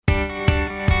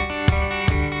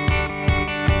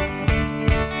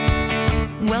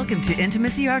Welcome to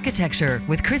Intimacy Architecture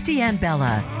with Christiane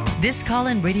Bella. This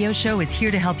call-in radio show is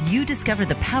here to help you discover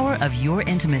the power of your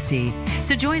intimacy.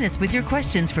 So join us with your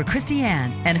questions for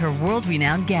Christiane and her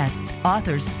world-renowned guests,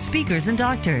 authors, speakers, and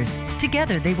doctors.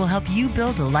 Together, they will help you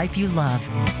build a life you love.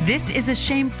 This is a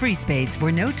shame-free space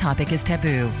where no topic is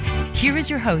taboo. Here is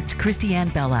your host, Christiane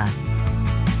Bella.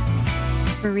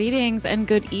 Greetings and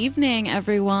good evening,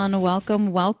 everyone.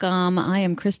 Welcome, welcome. I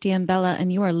am Christiane Bella,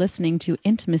 and you are listening to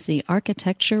Intimacy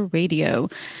Architecture Radio,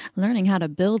 learning how to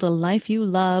build a life you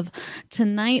love.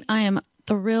 Tonight, I am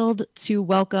thrilled to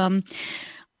welcome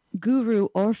Guru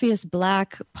Orpheus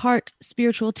Black, part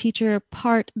spiritual teacher,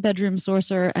 part bedroom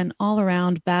sorcerer, and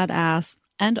all-around badass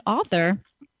and author.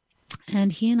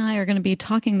 And he and I are going to be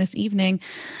talking this evening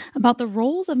about the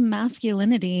roles of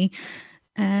masculinity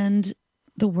and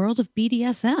the world of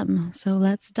BDSM. So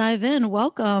let's dive in.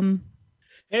 Welcome.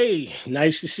 Hey,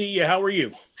 nice to see you. How are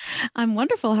you? I'm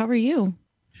wonderful. How are you?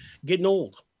 Getting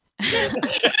old.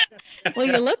 Well,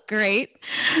 you look great.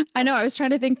 I know. I was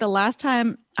trying to think the last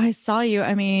time I saw you.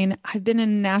 I mean, I've been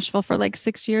in Nashville for like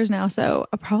 6 years now. So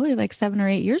probably like 7 or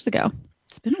 8 years ago.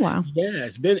 It's been a while. Yeah,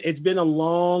 it's been a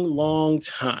long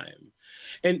time.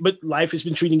 But life has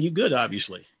been treating you good,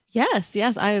 obviously. Yes.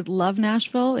 I love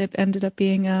Nashville. It ended up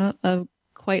being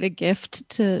quite a gift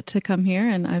to come here,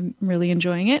 and I'm really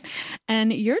enjoying it.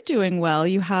 And you're doing well.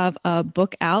 You have a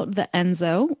book out, The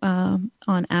Enzo,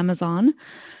 on Amazon,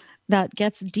 that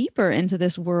gets deeper into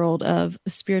this world of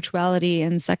spirituality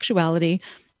and sexuality.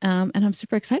 And I'm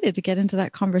super excited to get into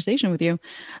that conversation with you.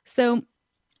 So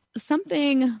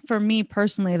something for me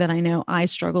personally that I know I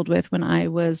struggled with when I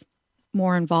was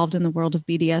more involved in the world of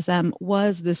BDSM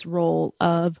was this role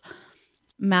of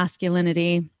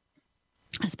masculinity,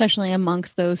 especially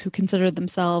amongst those who consider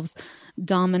themselves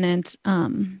dominant,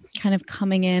 kind of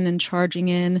coming in and charging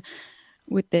in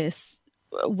with this,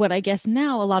 what I guess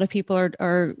now a lot of people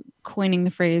are coining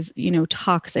the phrase,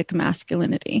 toxic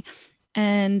masculinity.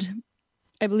 And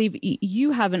I believe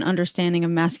you have an understanding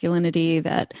of masculinity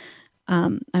that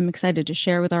I'm excited to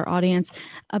share with our audience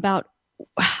about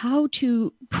how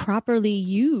to properly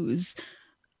use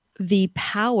the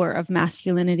power of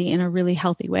masculinity in a really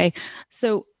healthy way.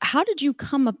 So how did you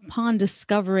come upon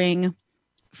discovering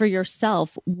for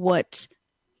yourself what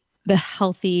the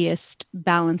healthiest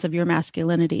balance of your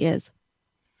masculinity is?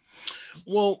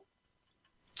 Well,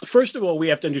 first of all, we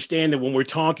have to understand that when we're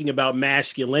talking about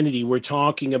masculinity, we're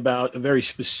talking about a very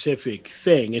specific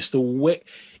thing. It's the way,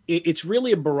 it's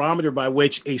really a barometer by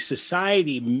which a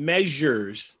society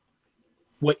measures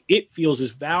what it feels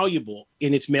is valuable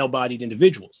in its male-bodied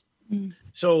individuals.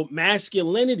 So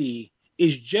masculinity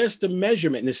is just a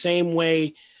measurement in the same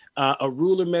way a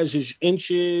ruler measures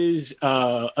inches,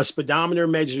 a speedometer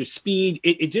measures speed.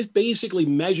 It just basically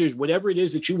measures whatever it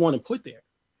is that you want to put there.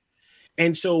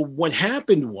 And so what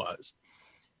happened was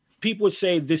people would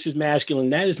say, this is masculine,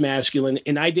 that is masculine.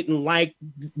 And I didn't like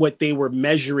what they were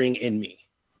measuring in me.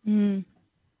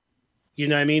 You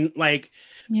know what I mean? Like,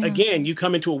 yeah. Again, you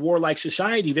come into a warlike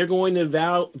society, they're going to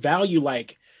value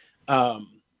like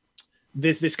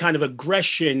this kind of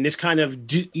aggression, this kind of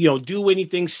do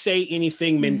anything, say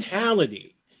anything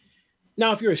mentality.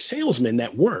 Now, if you're a salesman,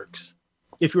 that works.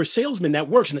 If you're a salesman, that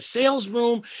works. In the sales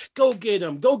room, go get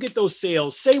them, go get those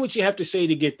sales, say what you have to say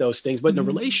to get those things. But in a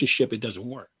relationship, it doesn't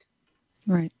work.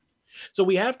 Right. So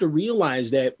we have to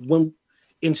realize that when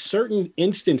in certain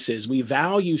instances, we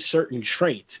value certain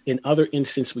traits. In other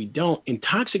instances, we don't. And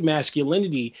toxic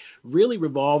masculinity really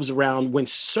revolves around when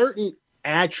certain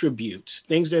attributes,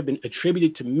 things that have been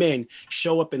attributed to men,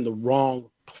 show up in the wrong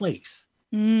place.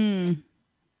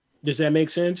 Does that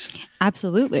make sense?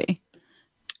 Absolutely.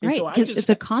 And right. So it's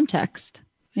a context.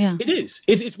 Yeah. It is.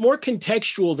 It's more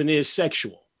contextual than it is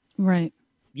sexual. Right.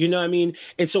 You know what I mean?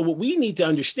 And so what we need to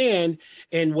understand,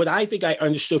 and what I think I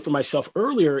understood for myself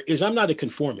earlier, is I'm not a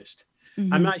conformist.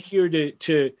 I'm not here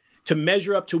to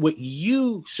measure up to what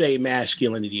you say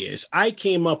masculinity is. I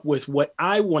came up with what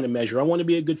I want to measure. I want to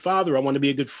be a good father. I want to be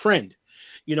a good friend.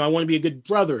 I want to be a good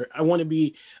brother. I want to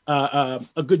be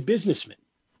a good businessman.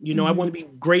 I want to be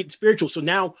great spiritual. So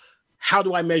now, how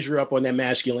do I measure up on that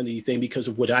masculinity thing because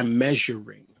of what I'm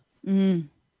measuring?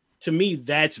 To me,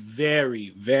 that's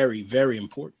very, very, very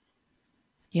important.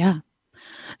 Yeah.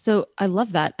 So I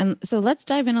love that. And so let's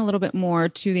dive in a little bit more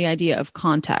to the idea of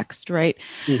context, right?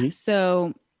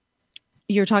 So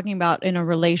you're talking about in a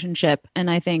relationship. And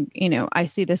I think, I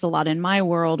see this a lot in my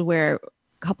world where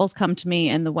couples come to me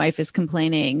and the wife is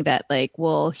complaining that like,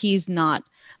 well, he's not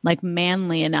like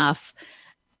manly enough.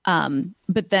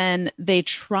 But then they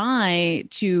try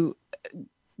to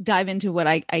dive into what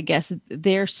I guess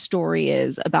their story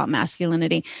is about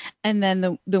masculinity. And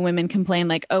then the women complain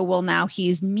like, oh, well, now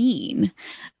he's mean.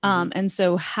 And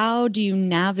so how do you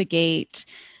navigate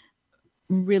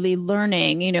really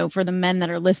learning, for the men that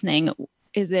are listening,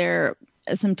 is there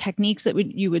some techniques that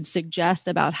you would suggest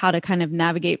about how to kind of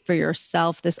navigate for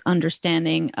yourself this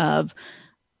understanding of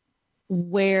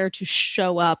where to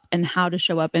show up and how to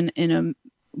show up in a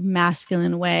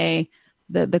masculine way,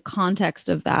 the context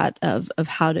of that, of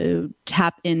how to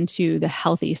tap into the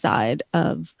healthy side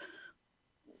of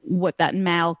what that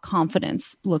male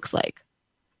confidence looks like?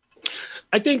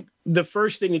 I think the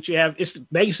first thing that you have is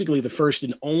basically the first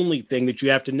and only thing that you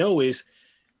have to know is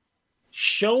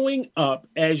showing up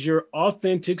as your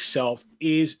authentic self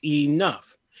is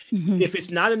enough. If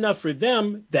it's not enough for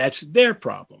them, that's their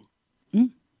problem.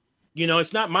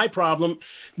 It's not my problem,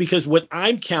 because what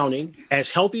I'm counting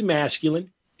as healthy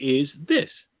masculine is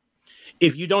this.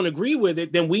 If you don't agree with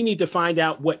it, then we need to find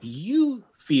out what you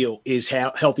feel is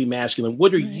healthy masculine.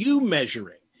 What are you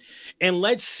measuring? And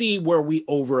let's see where we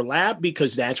overlap,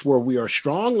 because that's where we are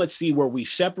strong. Let's see where we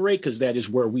separate, because that is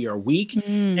where we are weak.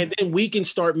 And then we can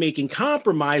start making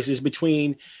compromises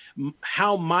between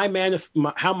how my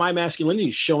masculinity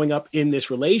is showing up in this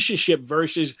relationship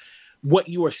versus what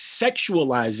you are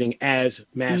sexualizing as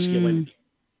masculinity.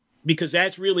 Because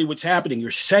that's really what's happening.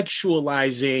 You're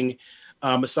sexualizing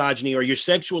misogyny, or you're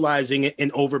sexualizing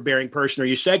an overbearing person, or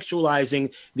you're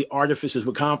sexualizing the artifices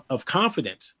of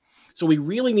confidence. So we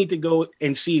really need to go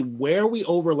and see where we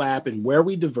overlap and where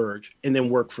we diverge, and then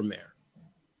work from there.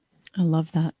 I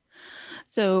love that.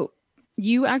 So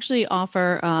you actually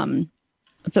offer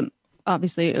some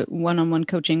obviously one-on-one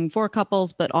coaching for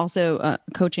couples, but also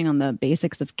coaching on the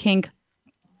basics of kink.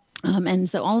 And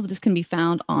so all of this can be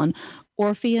found on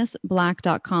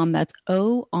OrpheusBlack.com. That's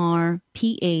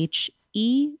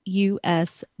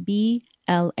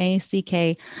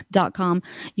OrpheusBlack.com.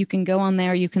 You can go on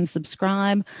there, you can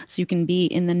subscribe, so you can be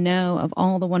in the know of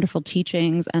all the wonderful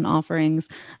teachings and offerings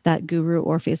that Guru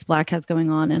Orpheus Black has going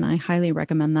on. And I highly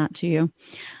recommend that to you.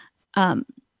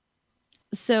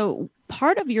 So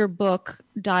part of your book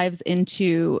dives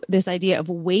into this idea of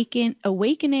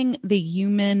awakening the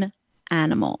human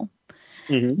animal.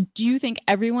 Do you think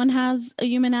everyone has a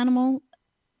human animal?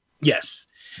 Yes.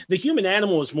 The human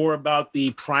animal is more about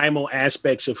the primal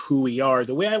aspects of who we are.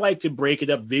 The way I like to break it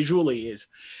up visually is,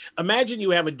 imagine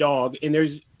you have a dog and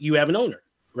you have an owner,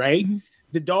 right?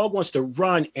 The dog wants to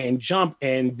run and jump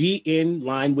and be in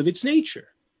line with its nature.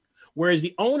 Whereas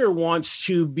the owner wants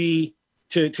to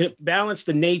balance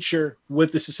the nature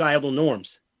with the societal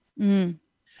norms.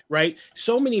 Right?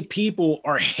 So many people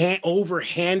are over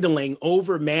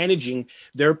managing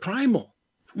their primal.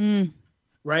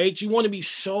 Right? You want to be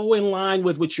so in line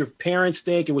with what your parents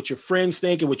think and what your friends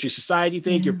think and what your society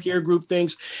think, your peer group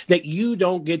thinks, that you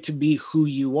don't get to be who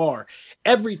you are.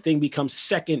 Everything becomes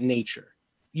second nature.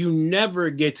 You never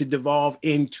get to devolve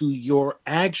into your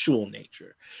actual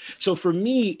nature. So for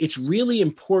me, it's really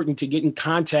important to get in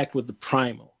contact with the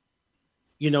primal.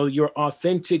 Your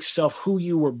authentic self, who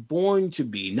you were born to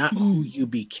be, not who you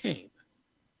became.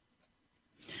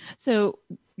 So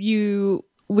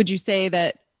would you say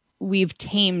that we've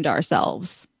tamed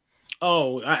ourselves?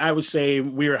 Oh, I would say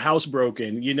we're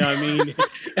housebroken. You know what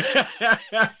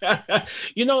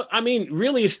I mean?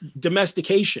 Really, it's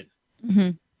domestication.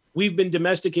 We've been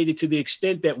domesticated to the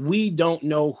extent that we don't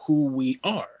know who we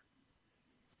are.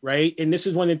 Right. And this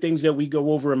is one of the things that we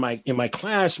go over in my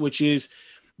class, which is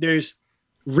there's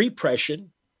repression,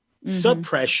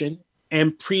 suppression,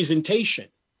 and presentation.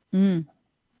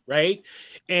 Right.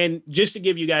 And just to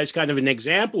give you guys kind of an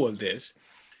example of this,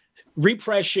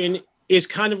 repression is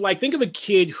kind of like, think of a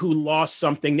kid who lost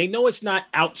something. They know it's not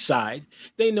outside.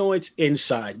 They know it's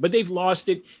inside, but they've lost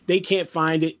it. They can't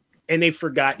find it, and they've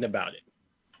forgotten about it.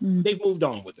 They've moved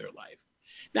on with their life.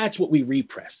 That's what we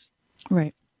repress.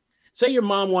 Right. Say your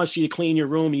mom wants you to clean your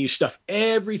room and you stuff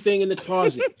everything in the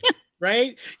closet.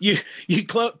 Right? You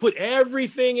put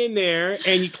everything in there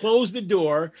and you close the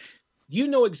door. You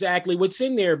know exactly what's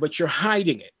in there, but you're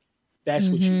hiding it. That's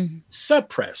what you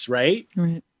suppress, right?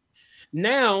 Right.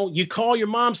 Now you call your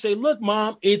mom, say, look,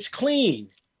 Mom, it's clean.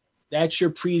 That's your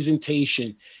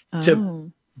presentation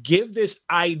to give this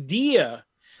idea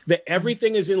that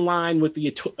everything is in line with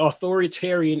the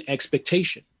authoritarian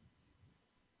expectation.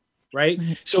 Right?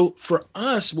 So for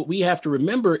us, what we have to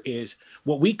remember is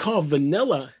what we call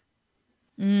vanilla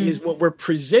is what we're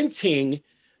presenting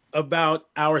about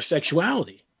our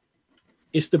sexuality.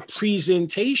 It's the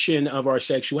presentation of our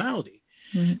sexuality.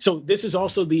 So this is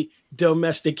also the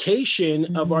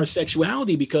domestication of our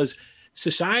sexuality, because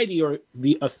society, or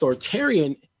the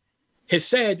authoritarian, has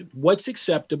said what's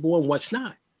acceptable and what's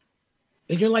not.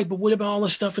 And you're like, but what about all the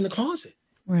stuff in the closet?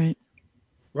 Right.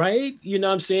 Right? You know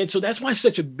what I'm saying? So that's why it's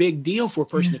such a big deal for a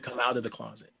person to come out of the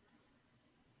closet,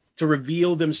 to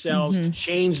reveal themselves, to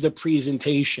change the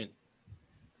presentation.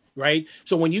 Right?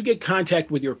 So when you get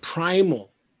contact with your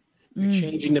primal, you're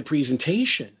changing the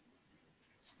presentation.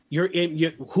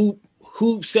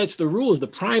 Who sets the rules? The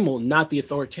primal, not the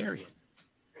authoritarian.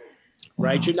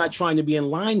 Right? Wow. You're not trying to be in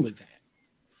line with that.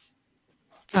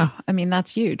 Oh, I mean,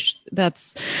 that's huge.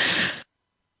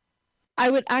 I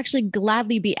would actually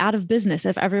gladly be out of business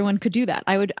if everyone could do that.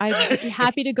 I'd be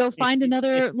happy to go find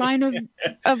another line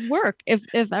of work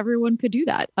if everyone could do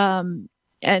that. And,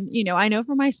 you know, I know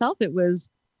for myself, it was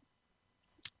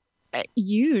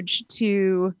huge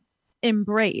to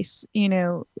embrace, you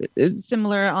know,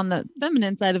 similar on the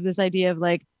feminine side of this idea of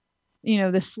like, you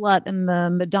know, the slut and the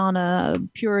Madonna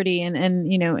purity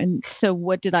and, you know, and so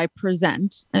what did I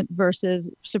present versus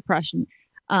suppression?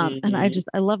 And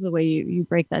I love the way you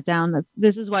break that down.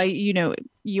 This is why, you know,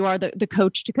 you are the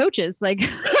coach to coaches. Like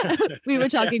we were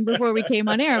talking before we came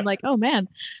on air. I'm like, oh man,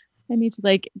 I need to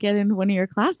like get in one of your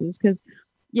classes. Cause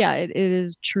yeah, it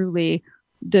is truly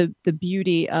the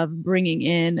beauty of bringing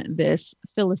in this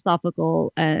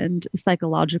philosophical and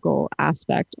psychological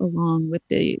aspect along with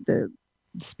the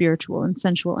spiritual and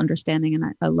sensual understanding.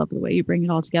 And I love the way you bring it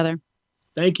all together.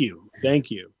 Thank you.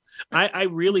 I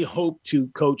really hope to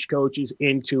coach coaches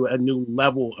into a new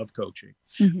level of coaching,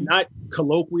 not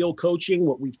colloquial coaching,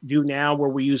 what we do now, where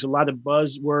we use a lot of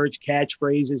buzzwords,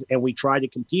 catchphrases, and we try to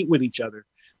compete with each other,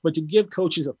 but to give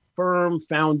coaches a firm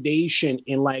foundation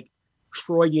in like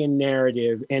Freudian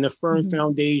narrative and a firm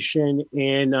foundation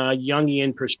in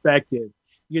Jungian perspective,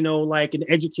 you know, like an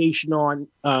education on,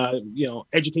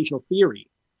 educational theory,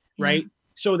 right?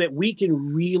 So that we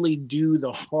can really do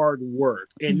the hard work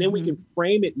and then we can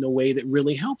frame it in a way that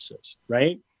really helps us,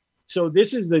 right? So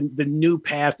this is the new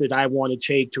path that I want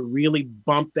to take to really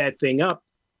bump that thing up.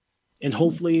 And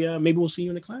hopefully maybe we'll see you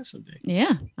in the class someday.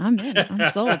 Yeah, I'm in. I'm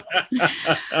sold.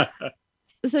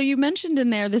 So you mentioned in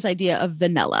there this idea of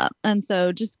vanilla. And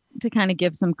so just to kind of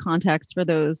give some context for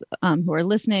those who are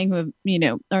listening, who, you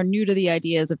know, are new to the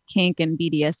ideas of kink and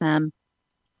BDSM,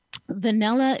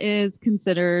 vanilla is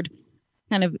considered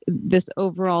kind of this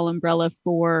overall umbrella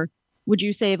for, would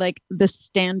you say like the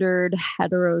standard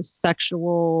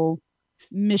heterosexual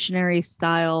missionary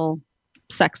style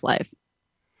sex life?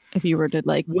 If you were to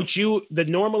like, the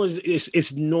normal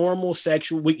is normal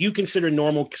sexual, what you consider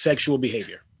normal sexual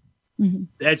behavior.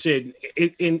 That's it.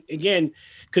 And again,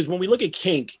 because when we look at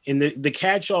kink and the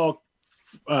catch-all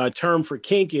term for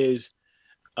kink is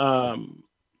anything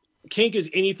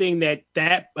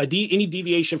any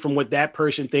deviation from what that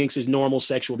person thinks is normal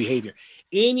sexual behavior.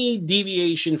 Any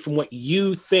deviation from what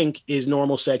you think is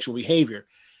normal sexual behavior.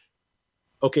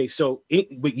 Okay, so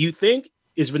what you think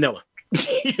is vanilla.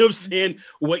 You know what I'm saying?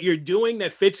 What you're doing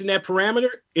that fits in that parameter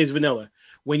is vanilla.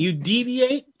 When you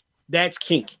deviate, that's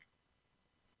kink.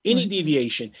 Any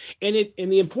deviation. And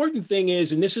the important thing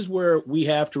is, and this is where we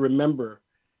have to remember,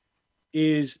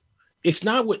 is it's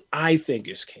not what I think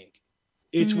is kink.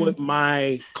 It's what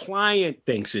my client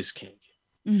thinks is kink.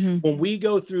 When we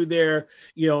go through their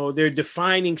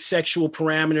defining sexual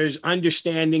parameters,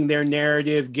 understanding their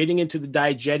narrative, getting into the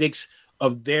diegetics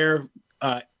of their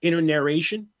inner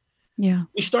narration,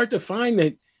 we start to find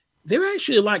that they're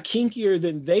actually a lot kinkier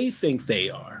than they think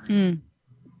they are.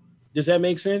 Does that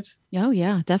make sense? Oh,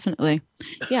 yeah, definitely.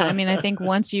 Yeah. I mean, I think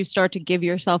once you start to give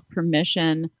yourself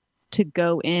permission to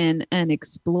go in and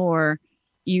explore,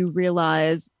 you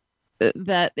realize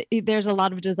that there's a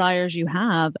lot of desires you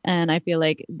have. And I feel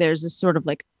like there's this sort of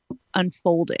like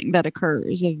unfolding that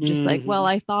occurs of just like, well,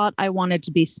 I thought I wanted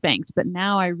to be spanked, but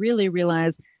now I really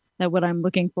realize that what I'm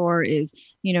looking for is,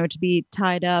 you know, to be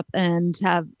tied up and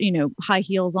have, you know, high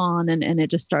heels on, and it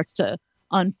just starts to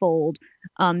unfold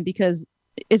because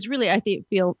it's really, I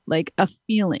feel like a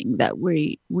feeling that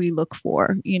we look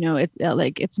for, you know, it's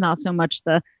like, it's not so much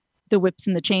the whips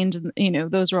and the chains, you know,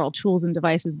 those are all tools and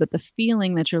devices, but the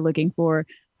feeling that you're looking for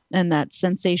and that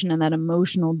sensation and that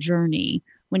emotional journey,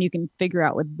 when you can figure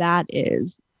out what that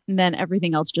is, then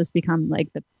everything else just become like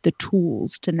the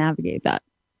tools to navigate that.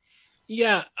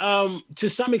 Yeah. To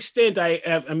some extent,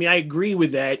 I mean, I agree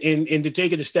with that. And to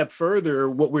take it a step further,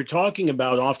 what we're talking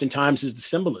about oftentimes is the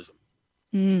symbolism.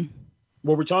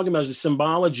 What we're talking about is the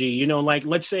symbology, you know, like,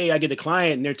 let's say I get a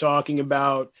client and they're talking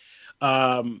about,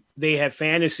 they have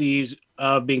fantasies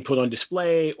of being put on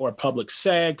display or public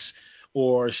sex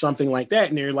or something like that.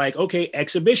 And they're like, okay,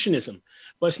 exhibitionism,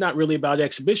 but it's not really about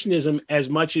exhibitionism as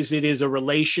much as it is a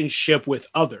relationship with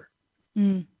other.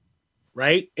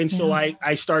 Right. And so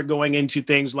I start going into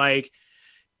things like,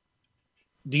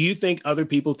 Do you think other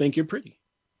people think you're pretty?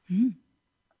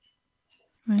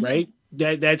 Right?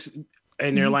 That's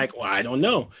and they're like, well, I don't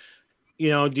know.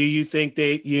 Do you think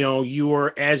that, you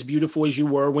were as beautiful as you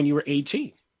were when you were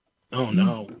 18? Oh,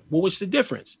 no. Well, what's the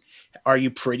difference? Are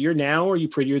you prettier now or are you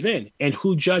prettier then? And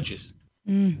who judges?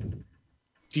 Do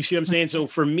you see what I'm saying? So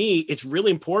for me, it's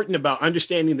really important about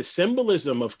understanding the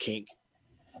symbolism of kink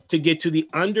to get to the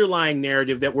underlying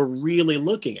narrative that we're really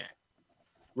looking at.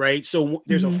 Right. So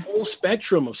there's a whole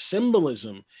spectrum of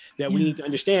symbolism that we need to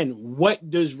understand. What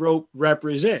does rope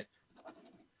represent?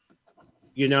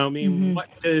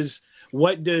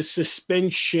 What does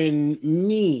suspension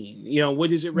mean? What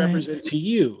does it represent to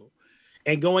you?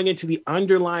 And going into the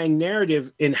underlying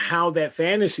narrative and how that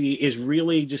fantasy is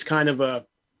really just kind of a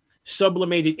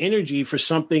sublimated energy for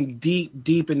something deep,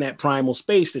 deep in that primal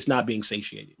space that's not being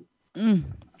satiated.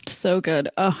 So good.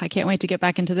 Oh, I can't wait to get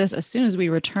back into this as soon as we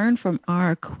return from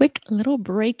our quick little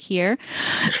break here.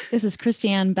 This is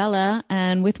Christiane Bella,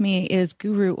 and with me is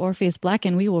Guru Orpheus Black,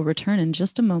 and we will return in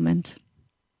just a moment.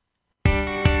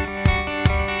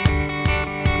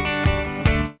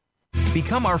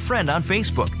 Become our friend on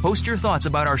Facebook. Post your thoughts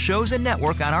about our shows and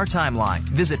network on our timeline.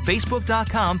 Visit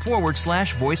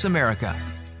facebook.com/Voice America.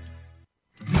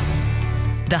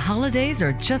 The holidays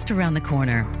are just around the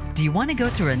corner. Do you want to go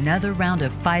through another round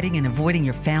of fighting and avoiding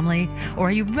your family? Or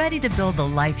are you ready to build the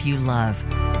life you love?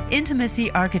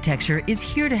 Intimacy Architecture is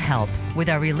here to help with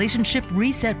our Relationship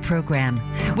Reset program,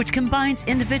 which combines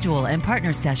individual and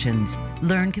partner sessions.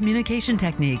 Learn communication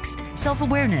techniques,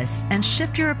 self-awareness, and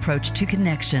shift your approach to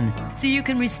connection so you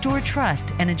can restore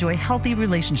trust and enjoy healthy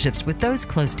relationships with those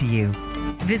close to you.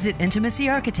 Visit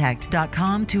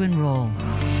intimacyarchitect.com to enroll.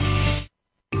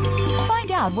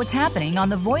 Find out what's happening on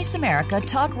the Voice America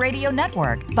Talk Radio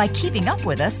Network by keeping up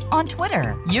with us on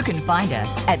Twitter. You can find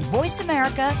us at Voice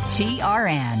America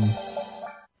TRN.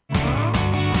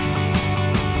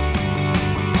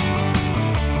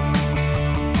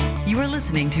 You are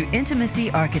listening to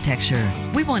Intimacy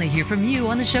Architecture. We want to hear from you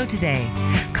on the show today.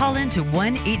 Call in to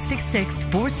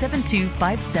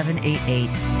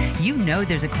 1-866-472-5788. You know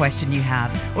there's a question you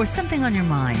have or something on your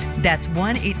mind. That's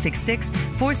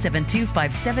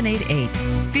 1-866-472-5788.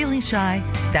 Feeling shy?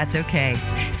 That's okay.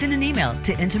 Send an email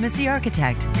to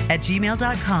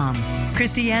intimacyarchitect@gmail.com.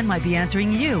 Christiane might be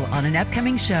answering you on an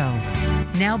upcoming show.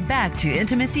 Now back to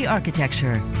Intimacy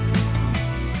Architecture.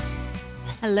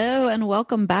 Hello and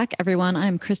welcome back, everyone.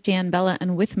 I'm Christiane Bella,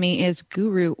 and with me is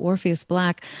Guru Orpheus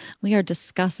Black. We are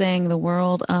discussing the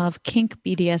world of kink,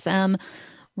 BDSM,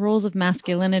 roles of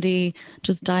masculinity,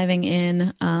 just diving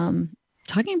in,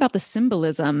 talking about the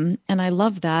symbolism. And I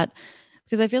love that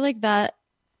because I feel like that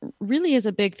really is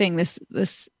a big thing,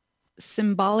 this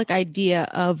symbolic idea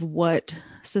of what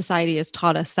society has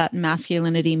taught us that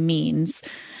masculinity means,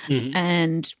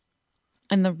 and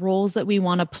the roles that we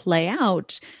want to play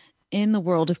out in the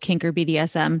world of kink or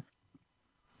BDSM.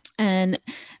 And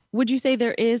would you say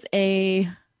there is a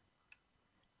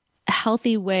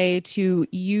healthy way to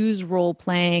use role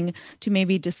playing to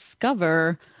maybe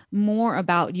discover more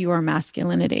about your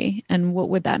masculinity? And what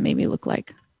would that maybe look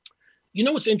like?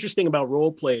 What's interesting about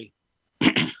role play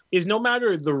is no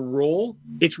matter the role,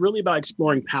 it's really about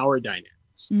exploring power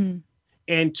dynamics.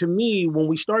 And to me, when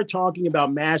we start talking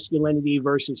about masculinity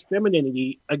versus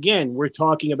femininity, again, we're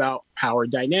talking about power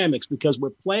dynamics because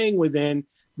we're playing within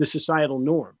the societal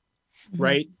norm,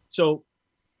 right? So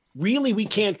really, we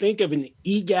can't think of an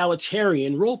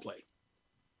egalitarian role play,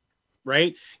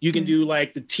 right? You can do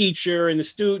like the teacher and the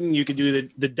student. You can do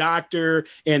the doctor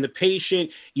and the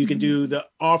patient. You can do the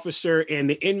officer and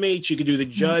the inmates. You can do the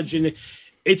judge. And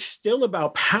it's still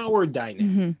about power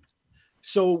dynamics.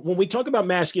 So when we talk about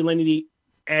masculinity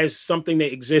as something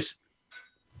that exists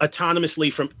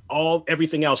autonomously from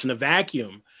everything else in a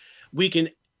vacuum, we can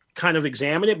kind of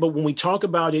examine it. But when we talk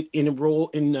about it in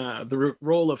the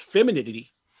role of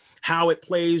femininity, how it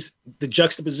plays, the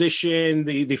juxtaposition,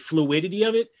 the fluidity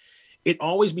of it, it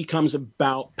always becomes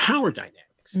about power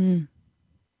dynamics,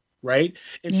 right?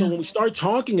 And so when we start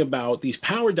talking about these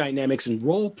power dynamics and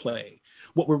role play,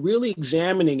 what we're really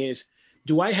examining is,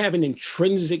 do I have an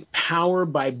intrinsic power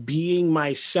by being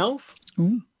myself?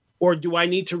 Or do I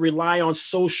need to rely on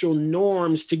social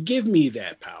norms to give me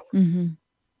that power?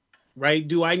 Right?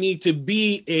 Do I need to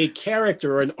be a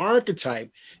character or an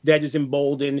archetype that is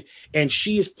emboldened and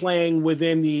she is playing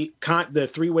within the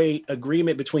three-way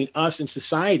agreement between us and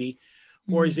society?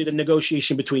 Or is it a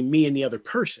negotiation between me and the other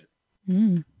person?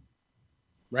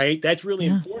 Right? That's really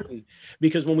important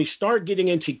because when we start getting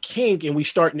into kink and we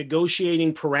start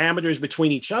negotiating parameters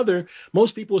between each other,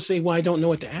 most people will say, well, I don't know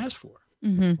what to ask for.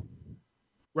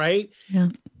 Right?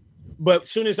 But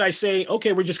as soon as I say,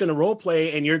 okay, we're just going to role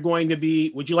play and you're going to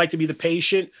be, would you like to be the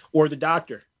patient or the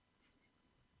doctor?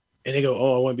 And they go,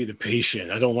 oh, I want to be the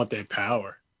patient. I don't want that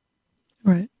power.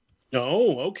 Right.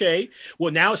 No, okay.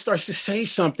 Well, now it starts to say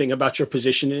something about your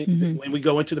position when we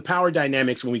go into the power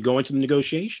dynamics, when we go into the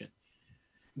negotiation.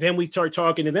 Then we start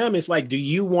talking to them. It's like, do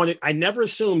you want it? I never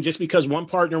assume just because one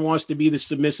partner wants to be the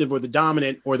submissive or the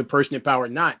dominant or the person in power,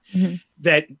 not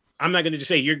that I'm not going to just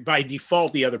say you're by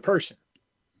default the other person.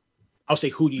 I'll say,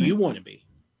 who do you want to be?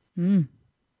 You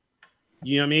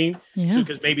know what I mean? Yeah.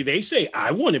 Because maybe they say,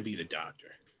 I want to be the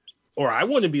doctor, or I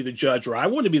want to be the judge, or I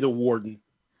want to be the warden.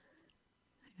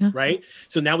 Yeah. Right.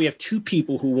 So now we have two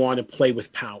people who want to play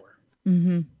with power.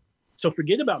 So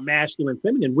forget about masculine,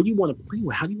 feminine. What do you want to play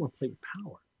with? How do you want to play with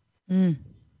power?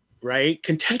 Right?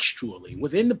 Contextually,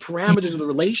 within the parameters of the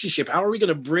relationship, how are we going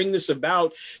to bring this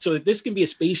about so that this can be a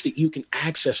space that you can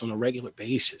access on a regular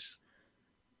basis?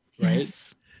 Right.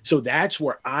 Yes. So that's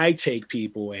where I take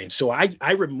people in. So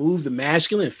I remove the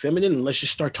masculine and feminine, and let's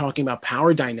just start talking about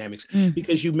power dynamics,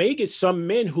 because you may get some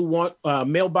men who want a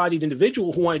male-bodied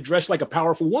individual who want to dress like a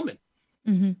powerful woman.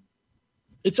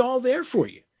 It's all there for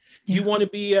you. Yeah. You want to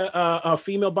be a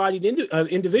female-bodied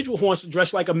individual who wants to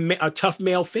dress like a tough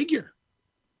male figure.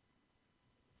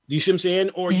 Do you see what I'm saying?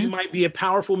 Or you might be a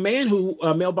powerful man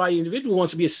a male-bodied individual who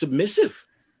wants to be a submissive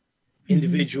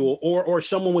individual, or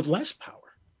someone with less power.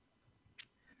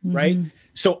 Right.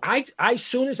 So I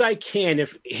soon as I can,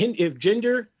 if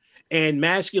gender and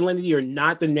masculinity are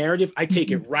not the narrative, I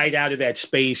take it right out of that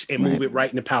space and move it right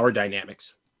into power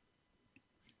dynamics.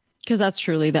 Because that's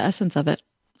truly the essence of it.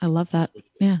 I love that.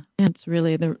 Yeah. It's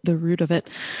really the root of it.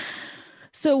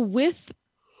 So with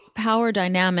power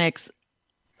dynamics,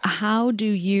 how do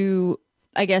you,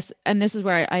 I guess, and this is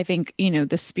where I think,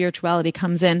 the spirituality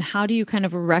comes in. How do you kind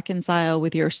of reconcile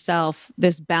with yourself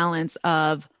this balance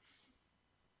of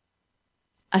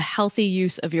a healthy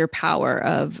use of your power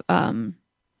of, and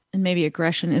maybe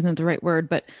aggression isn't the right word,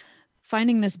 but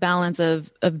finding this balance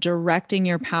of directing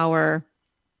your power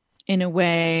in a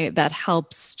way that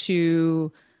helps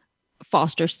to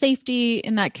foster safety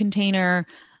in that container,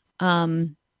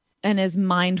 and is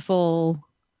mindful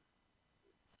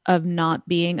of not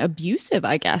being abusive,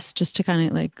 I guess, just to kind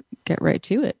of like get right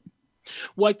to it.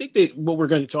 Well, I think that what we're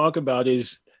going to talk about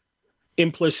is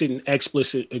implicit and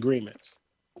explicit agreements.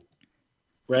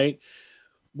 Right?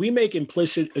 We make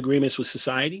implicit agreements with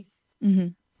society,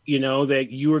 that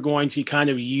you are going to kind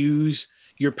of use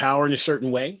your power in a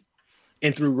certain way.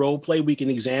 And through role play, we can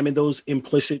examine those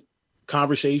implicit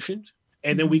conversations.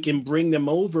 And then we can bring them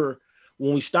over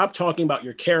when we stop talking about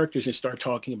your characters and start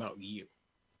talking about you.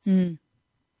 You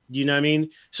know what I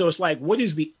mean? So it's like, what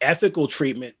is the ethical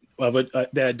treatment of that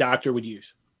a doctor would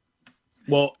use?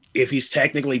 Well, if he's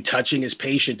technically touching his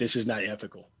patient, this is not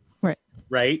ethical.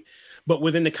 Right? But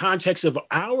within the context of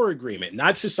our agreement,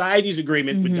 not society's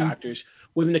agreement with doctors,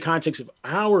 within the context of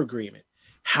our agreement,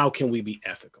 how can we be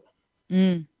ethical?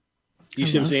 You see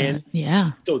what I'm saying? That.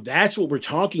 Yeah. So that's what we're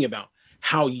talking about,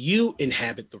 how you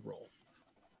inhabit the role,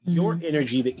 your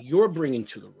energy that you're bringing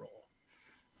to the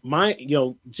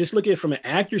role. Just look at it from an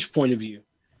actor's point of view.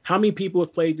 How many people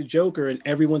have played the Joker and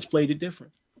everyone's played it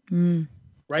different?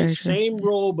 Right? Same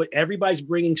role, but everybody's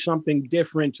bringing something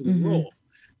different to the role.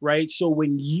 Right. So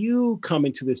when you come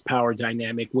into this power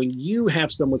dynamic, when you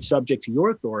have someone subject to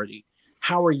your authority,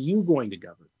 how are you going to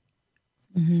govern?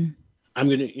 I'm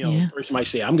going to, a person might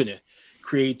say, I'm going to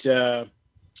create an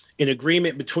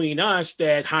agreement between us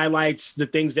that highlights the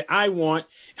things that I want,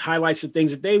 highlights the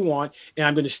things that they want. And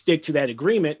I'm going to stick to that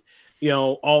agreement,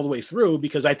 all the way through,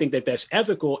 because I think that that's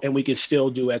ethical and we can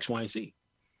still do X, Y, and Z.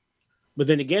 But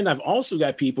then again, I've also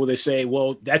got people that say,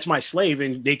 well, that's my slave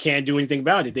and they can't do anything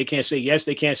about it. They can't say yes.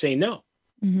 They can't say no.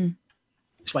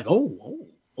 It's like, oh,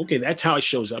 okay. That's how it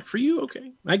shows up for you.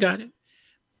 Okay. I got it.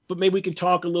 But maybe we can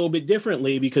talk a little bit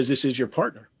differently because this is your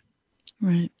partner.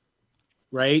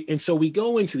 Right. And so we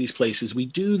go into these places, we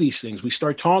do these things, we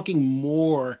start talking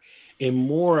more and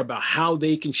more about how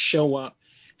they can show up,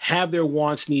 have their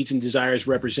wants, needs, and desires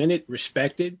represented,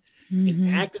 respected,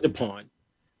 and acted upon.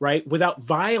 Right. Without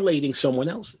violating someone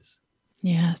else's.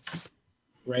 Yes.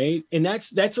 Right. And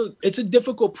it's a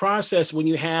difficult process when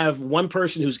you have one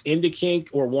person who's into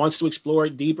kink or wants to explore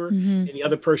it deeper and the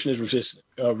other person is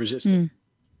resistant.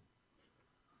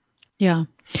 Yeah.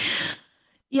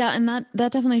 Yeah. And that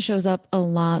definitely shows up a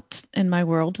lot in my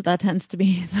world. That tends to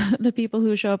be the people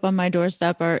who show up on my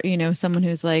doorstep are, someone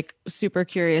who's like super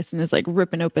curious and is like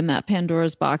ripping open that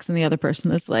Pandora's box. And the other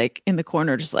person is like in the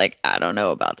corner, just like, I don't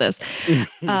know about this.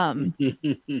 And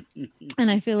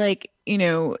I feel like,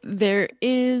 there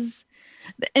is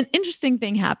an interesting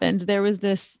thing happened. There was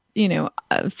this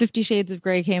 50 Shades of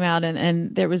Grey came out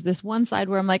and there was this one side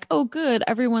where I'm like, oh, good.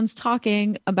 Everyone's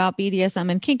talking about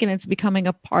BDSM and kink and it's becoming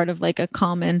a part of like a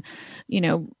common,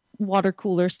 water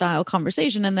cooler style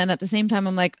conversation. And then at the same time,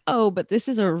 I'm like, oh, but this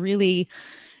is a really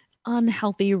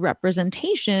unhealthy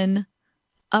representation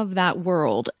of that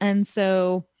world. And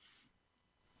so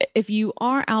if you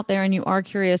are out there and you are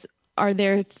curious, are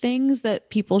there things that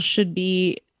people should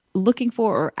be looking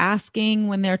for or asking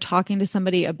when they're talking to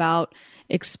somebody about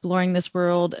exploring this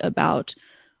world, about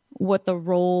what the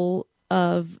role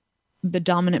of the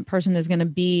dominant person is going to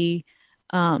be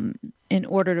in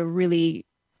order to really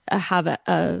have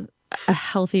a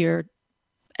healthier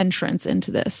entrance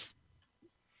into this?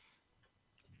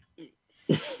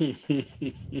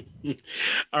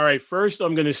 All right. First,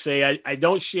 I'm going to say I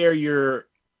don't share your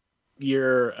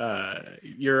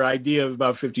idea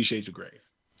about 50 Shades of Grey.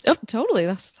 Oh, totally.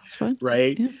 That's fine.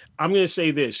 Right. Yeah. I'm going to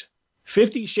say this.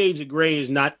 50 Shades of Grey is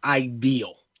not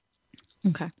ideal.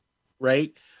 Okay.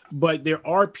 Right. But there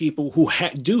are people who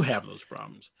do have those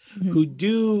problems, who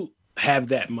do have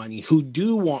that money, who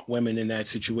do want women in that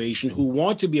situation, who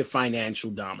want to be a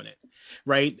financial dominant.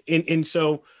 Right. And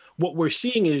so what we're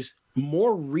seeing is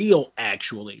more real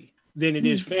actually than it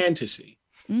is fantasy.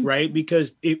 Right.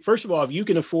 Because first of all, if you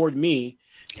can afford me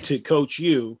to coach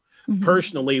you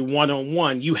personally,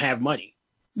 one-on-one, you have money.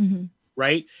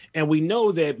 Right. And we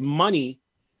know that money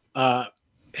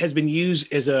has been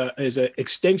used as a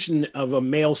extension of a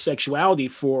male sexuality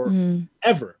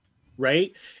forever.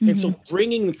 Right. And so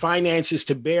bringing finances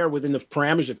to bear within the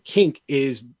parameters of kink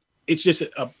it's just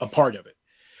a part of it.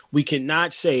 We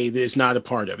cannot say that it's not a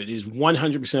part of it. It is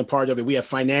 100% a part of it. We have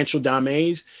financial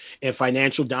dominés and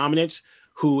financial dominants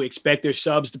who expect their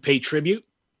subs to pay tribute,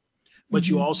 but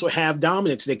you also have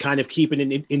dominants that kind of keep an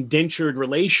indentured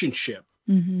relationship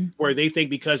where they think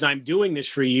because I'm doing this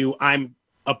for you, I'm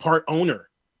a part owner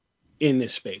in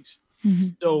this space.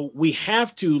 So we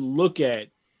have to look at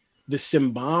the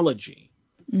symbology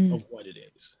of what it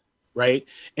is, right?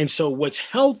 And so what's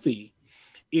healthy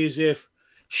is if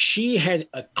she had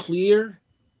a clear,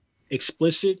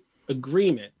 explicit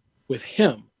agreement with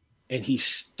him and he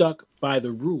stuck by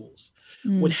the rules.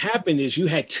 What happened is you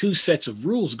had two sets of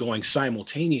rules going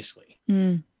simultaneously,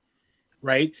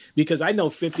 right? Because I know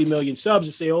 50 million subs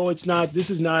that say, oh, this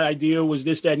is not ideal, was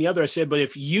this, that, and the other. I said, but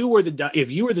if you were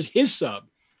his sub,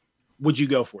 would you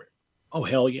go for it? Oh,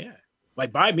 hell yeah.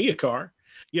 Like, buy me a car.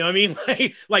 You know what I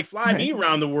mean? Like fly me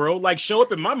around the world, like show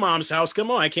up at my mom's house. Come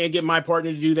on, I can't get my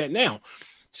partner to do that now.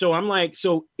 So I'm like,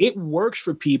 so it works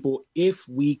for people if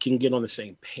we can get on the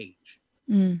same page.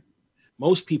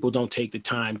 Most people don't take the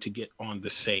time to get on the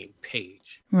same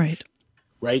page. Right.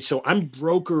 So I'm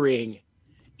brokering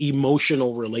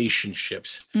emotional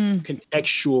relationships,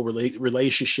 contextual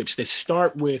relationships that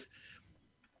start with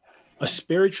a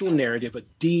spiritual narrative, a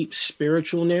deep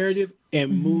spiritual narrative,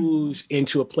 and moves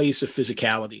into a place of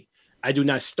physicality. I do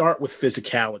not start with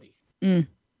physicality.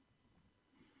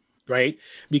 Right?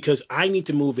 Because I need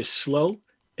to move as slow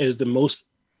as the most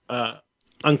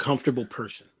uncomfortable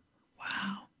person.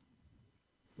 Wow.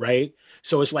 Right?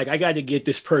 So it's like, I got to get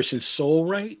this person's soul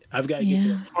right. I've got to get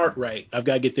their heart right. I've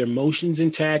got to get their emotions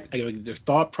intact. I got to get their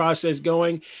thought process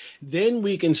going. Then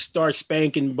we can start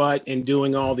spanking butt and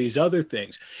doing all these other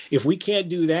things. If we can't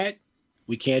do that,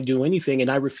 we can't do anything.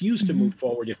 And I refuse to move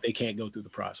forward if they can't go through the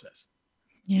process.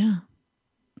 Yeah.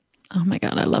 Oh my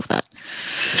God, I love that.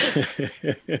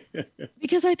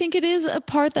 Because I think it is a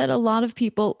part that a lot of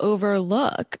people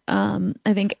overlook.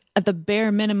 I think at the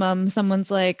bare minimum, someone's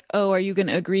like, oh, are you going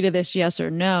to agree to this? Yes or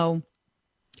no?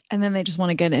 And then they just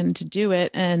want to get in to do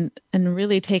it. And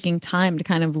really taking time to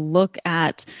kind of look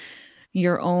at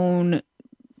your own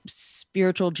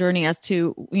spiritual journey as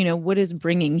to, what is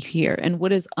bringing here and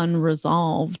what is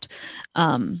unresolved.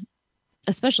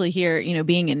 Especially here,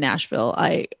 being in Nashville,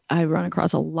 I run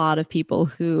across a lot of people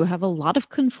who have a lot of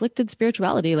conflicted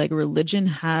spirituality. Like religion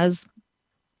has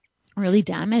really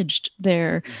damaged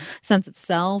their sense of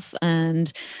self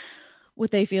and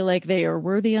what they feel like they are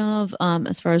worthy of,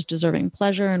 as far as deserving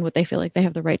pleasure and what they feel like they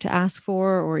have the right to ask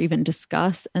for or even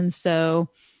discuss. And so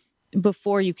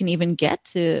before you can even get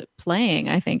to playing,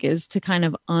 I think, is to kind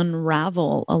of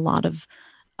unravel a lot of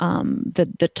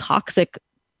the toxic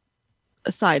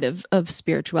side of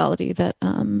spirituality that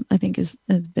I think has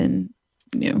been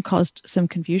caused some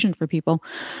confusion for people.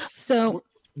 So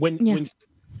when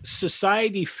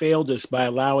society failed us by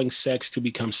allowing sex to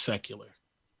become secular,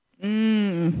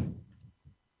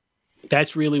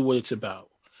 that's really what it's about.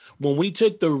 When we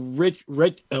took the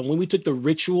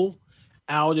ritual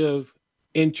out of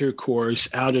intercourse,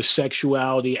 out of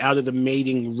sexuality, out of the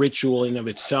mating ritual in of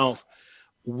itself,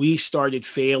 we started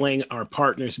failing our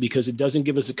partners because it doesn't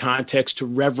give us a context to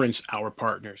reverence our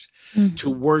partners,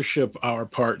 to worship our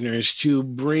partners, to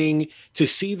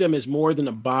see them as more than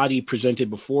a body presented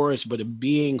before us, but a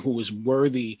being who is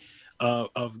worthy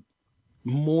of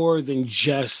more than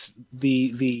just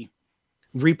the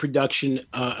reproduction,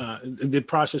 the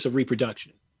process of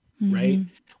reproduction, right?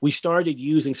 We started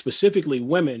using specifically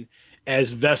women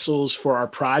as vessels for our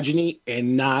progeny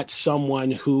and not someone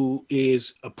who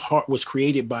was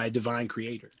created by a divine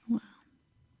creator. Wow.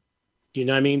 You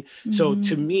know what I mean? So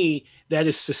to me, that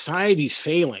is society's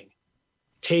failing,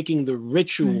 taking the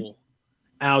ritual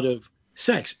out of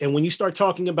sex. And when you start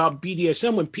talking about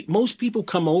BDSM, when most people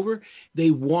come over, they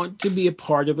want to be a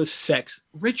part of a sex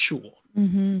ritual,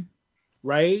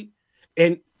 right?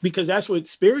 And because that's what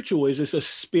spiritual is, it's a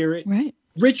spirit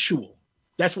ritual.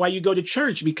 That's why you go to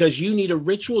church, because you need a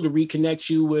ritual to reconnect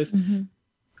you with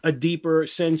a deeper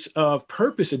sense of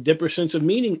purpose, a deeper sense of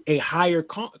meaning, a higher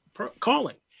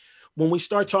calling. When we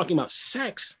start talking about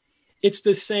sex, it's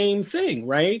the same thing,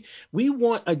 right? We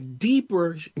want a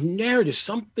deeper narrative,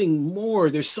 something more.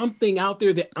 There's something out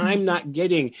there that I'm not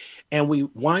getting. And we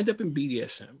wind up in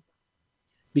BDSM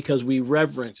because we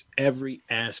reverence every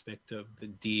aspect of the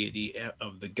deity,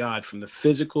 of the God, from the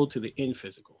physical to the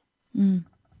inphysical.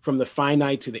 From the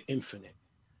finite to the infinite,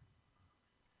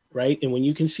 right? And when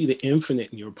you can see the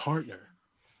infinite in your partner,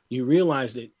 you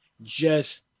realize that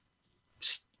just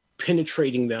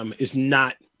penetrating them is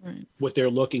not what they're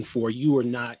looking for. You are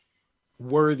not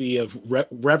worthy of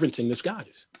reverencing this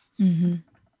goddess.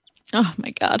 Oh my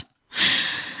God.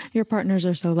 Your partners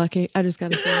are so lucky. I just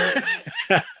got to say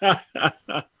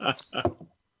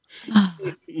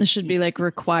it. This should be like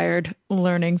required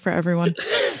learning for everyone.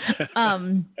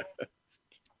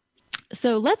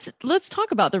 So let's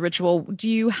talk about the ritual. Do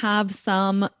you have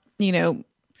some,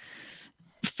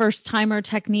 first timer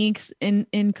techniques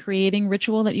in creating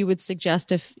ritual that you would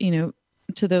suggest if,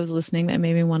 to those listening that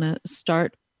maybe want to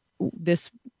start this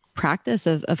practice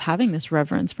of having this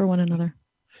reverence for one another?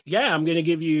 Yeah, I'm going to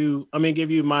give you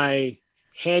my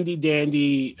handy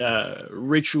dandy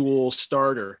ritual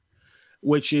starter,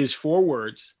 which is 4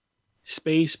 words: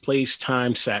 space, place,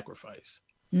 time, sacrifice.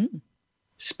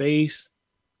 Space,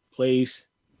 place,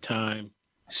 time,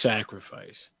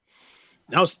 sacrifice.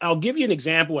 Now, I'll give you an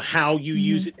example of how you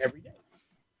use it every day.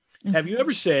 Have you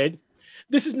ever said,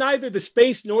 this is neither the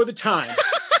space nor the time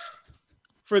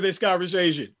for this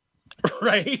conversation,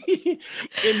 right?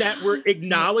 In that we're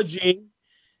acknowledging,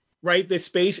 right, that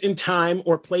space and time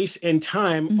or place and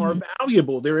time are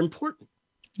valuable. They're important,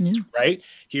 right?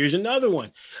 Here's another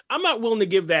one. I'm not willing to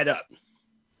give that up.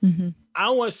 I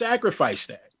don't want to sacrifice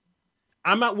that.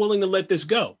 I'm not willing to let this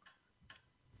go.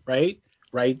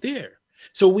 Right there.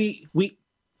 So we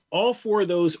all 4 of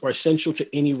those are essential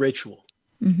to any ritual.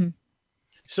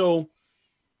 So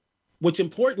what's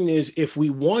important is if we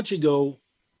want to go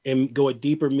a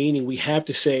deeper meaning, we have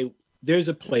to say there's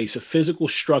a place, a physical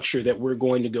structure that we're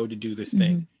going to go to do this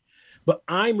thing. But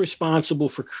I'm responsible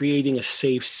for creating a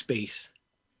safe space,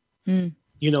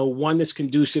 one that's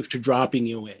conducive to dropping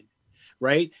you in.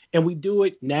 Right. And we do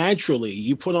it naturally.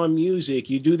 You put on music,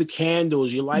 you do the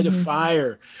candles, you light a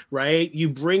fire, right? You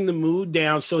bring the mood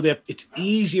down so that it's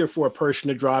easier for a person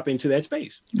to drop into that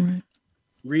space.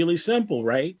 Really simple,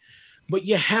 right? But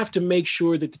you have to make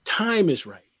sure that the time is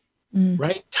right,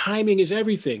 right? Timing is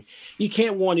everything. You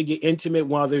can't want to get intimate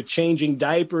while they're changing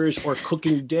diapers or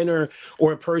cooking dinner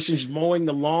or a person's mowing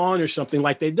the lawn or something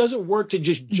like that. It doesn't work to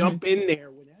just jump in there,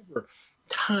 whatever.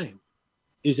 Time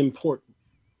is important.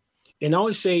 And I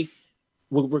always say,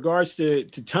 with regards to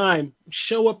time,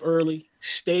 show up early,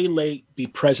 stay late, be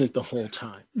present the whole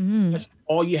time. That's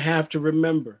all you have to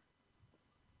remember.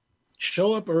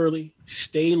 Show up early,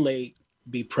 stay late,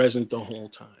 be present the whole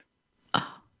time.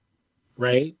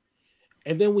 Right?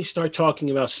 And then we start talking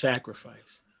about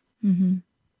sacrifice.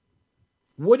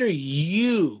 What are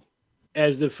you,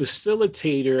 as the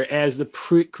facilitator, as the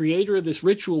creator of this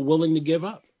ritual, willing to give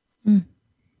up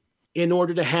in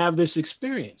order to have this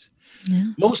experience?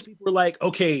 Most people are like,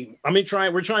 okay, we're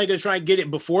trying to try and get it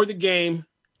before the game,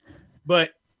 but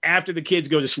after the kids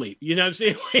go to sleep. You know what I'm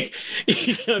saying?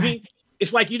 You know what I mean?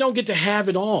 It's like you don't get to have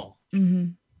it all.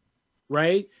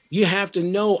 Right? You have to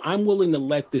know, I'm willing to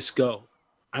let this go.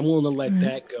 I'm willing to let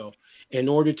that go in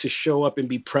order to show up and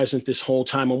be present this whole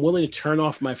time. I'm willing to turn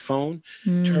off my phone,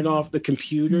 turn off the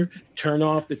computer, turn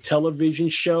off the television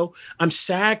show. I'm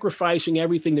sacrificing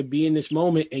everything to be in this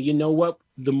moment. And you know what?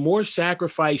 The more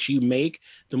sacrifice you make,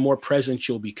 the more present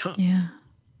you'll become.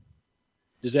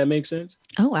 Does that make sense?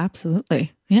 Oh,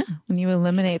 absolutely. Yeah. When you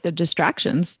eliminate the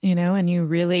distractions, and you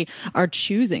really are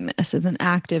choosing this as an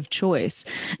active choice,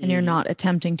 and you're not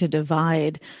attempting to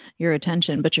divide your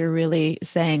attention, but you're really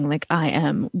saying, like, I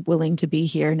am willing to be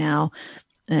here now,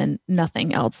 and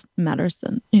nothing else matters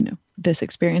than, this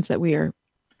experience that we are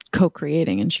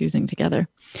co-creating and choosing together.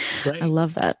 Right. I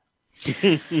love that.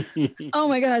 Oh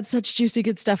my God, such juicy,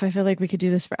 good stuff. I feel like we could do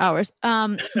this for hours.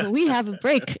 But we have a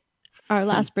break, our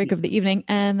last break of the evening,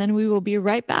 and then we will be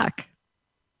right back.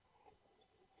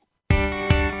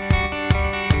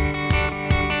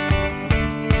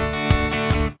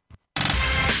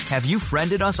 Have you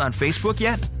friended us on Facebook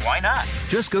yet? Why not?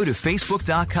 Just go to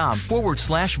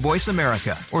facebook.com/Voice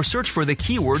America or search for the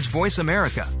keywords Voice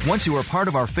America. Once you are part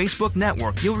of our Facebook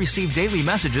network, you'll receive daily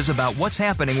messages about what's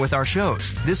happening with our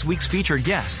shows, this week's featured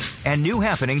guests, and new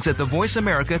happenings at the Voice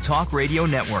America Talk Radio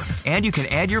Network. And you can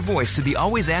add your voice to the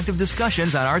always active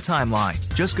discussions on our timeline.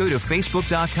 Just go to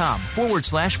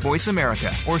facebook.com/Voice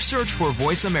America or search for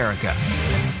Voice America.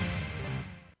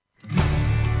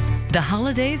 The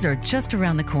holidays are just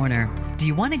around the corner. Do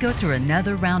you want to go through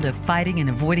another round of fighting and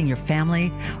avoiding your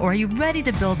family? Or are you ready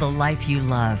to build the life you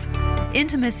love?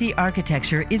 Intimacy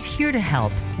Architecture is here to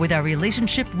help with our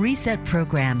Relationship Reset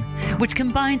program, which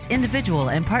combines individual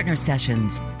and partner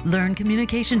sessions. Learn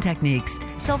communication techniques,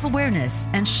 self-awareness,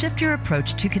 and shift your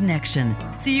approach to connection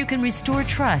so you can restore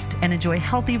trust and enjoy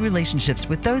healthy relationships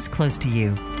with those close to you.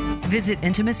 Visit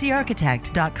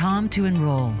intimacyarchitect.com to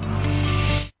enroll.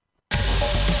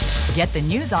 Get the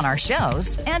news on our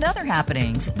shows and other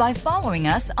happenings by following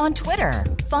us on Twitter.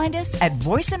 Find us at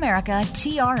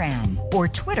VoiceAmericaTRN or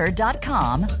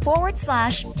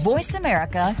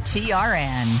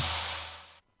twitter.com/VoiceAmericaTRN.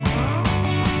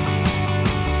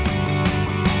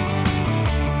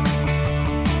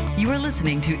 You are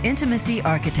listening to Intimacy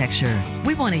Architecture.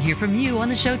 We want to hear from you on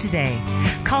the show today.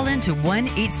 Call in to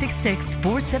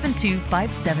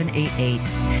 1-866-472-5788.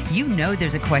 You know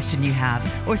there's a question you have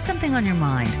or something on your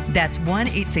mind. That's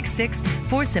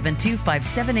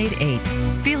 1-866-472-5788.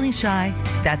 Feeling shy?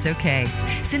 That's okay.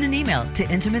 Send an email to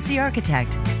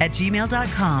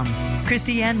intimacyarchitect@gmail.com.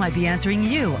 Christiane might be answering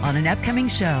you on an upcoming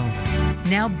show.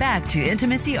 Now back to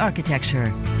Intimacy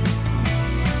Architecture.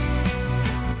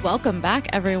 Welcome back,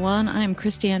 everyone. I'm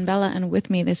Christiane Bella, and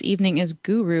with me this evening is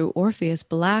Guru Orpheus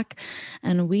Black,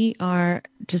 and we are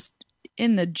just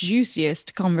in the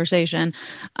juiciest conversation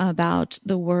about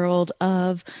the world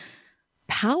of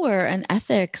power and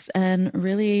ethics, and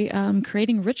really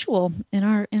creating ritual in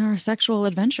our sexual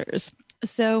adventures.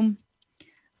 So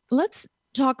let's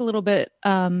talk a little bit,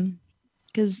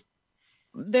 because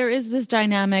there is this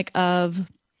dynamic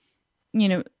of,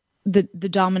 the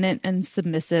dominant and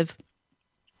submissive.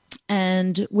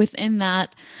 And within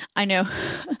that, I know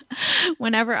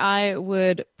whenever I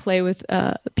would play with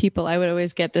people, I would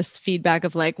always get this feedback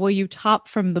of like, well, you top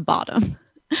from the bottom.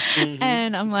 Mm-hmm.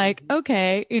 And I'm like,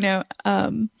 okay, and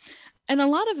a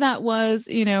lot of that was,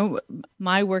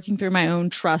 my working through my own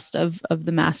trust of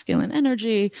the masculine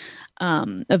energy,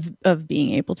 of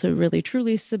being able to really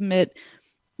truly submit.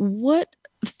 What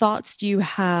thoughts do you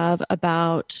have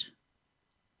about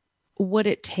what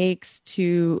it takes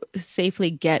to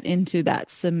safely get into that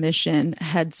submission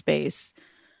headspace?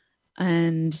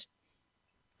 And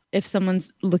if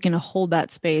someone's looking to hold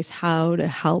that space, how to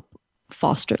help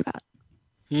foster that?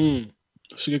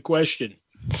 That's a good question.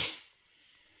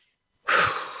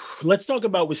 Let's talk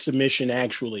about what submission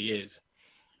actually is.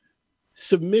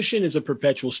 Submission is a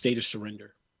perpetual state of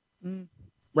surrender.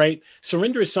 Right?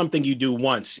 Surrender is something you do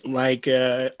once. Like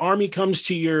army comes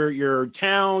to your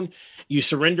town, you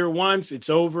surrender once, it's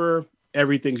over,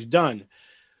 everything's done.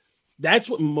 That's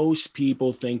what most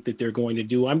people think that they're going to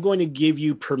do. I'm going to give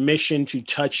you permission to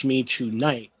touch me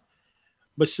tonight.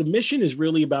 But submission is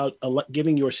really about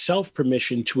giving yourself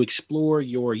permission to explore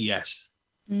your yes.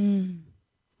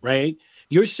 Right?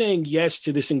 You're saying yes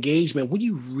to this engagement. What are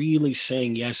you really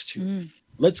saying yes to?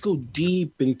 Let's go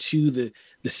deep into the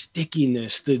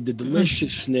stickiness, the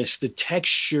deliciousness, the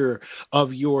texture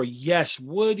of your yes.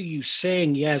 What are you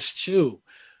saying yes to?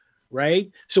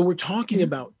 Right? So we're talking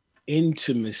about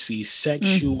intimacy,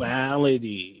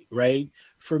 sexuality, right?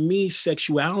 For me,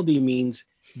 sexuality means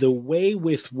the way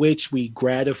with which we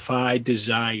gratify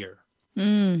desire.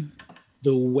 The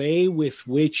way with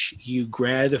which you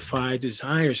gratify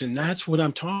desires. And that's what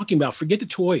I'm talking about. Forget the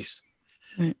toys.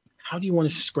 Right. How do you want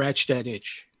to scratch that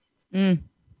itch? You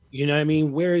know what I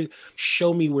mean?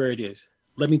 Show me where it is.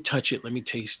 Let me touch it. Let me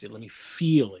taste it. Let me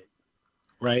feel it.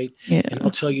 Right? Yeah. And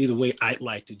I'll tell you the way I'd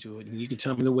like to do it. And you can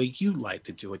tell me the way you like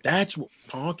to do it. That's what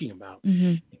we're talking about.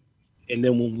 And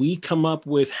then when we come up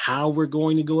with how we're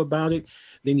going to go about it,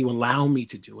 then you allow me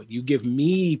to do it. You give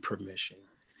me permission.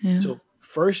 Yeah. So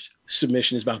first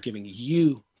submission is about giving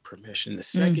you permission. The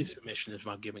second submission is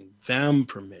about giving them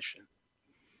permission.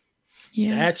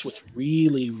 Yes. That's what's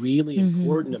really, really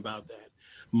important about that.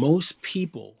 Most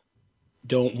people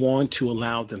don't want to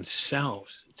allow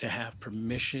themselves to have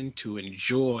permission to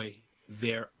enjoy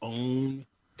their own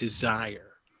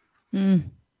desire.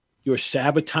 You're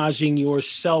sabotaging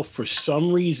yourself for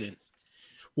some reason.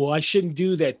 Well, I shouldn't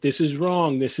do that. This is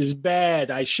wrong. This is bad.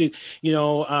 I should,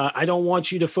 I don't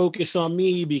want you to focus on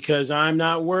me because I'm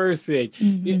not worth it.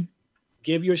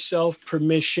 Give yourself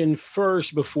permission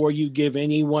first before you give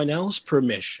anyone else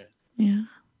permission. Yeah.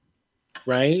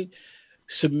 Right?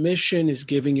 Submission is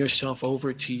giving yourself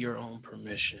over to your own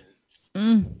permission.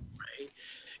 Right?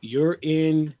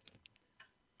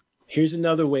 Here's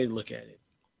another way to look at it.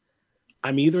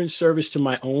 I'm either in service to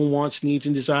my own wants, needs,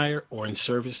 and desire, or in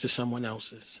service to someone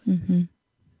else's.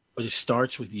 But it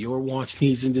starts with your wants,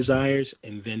 needs, and desires,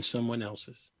 and then someone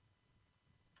else's.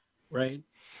 Right?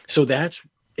 So that's,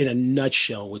 in a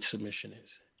nutshell, what submission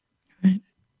is.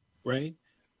 Right?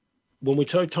 When we're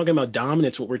talking about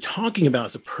dominance, what we're talking about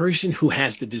is a person who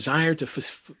has the desire to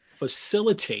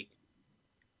facilitate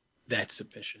that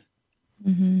submission.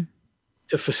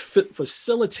 To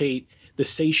facilitate the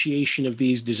satiation of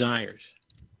these desires,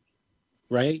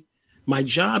 right? My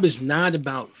job is not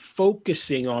about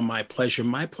focusing on my pleasure.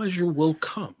 My pleasure will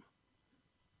come.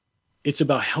 It's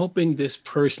about helping this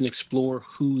person explore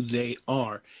who they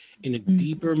are in a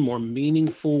deeper, more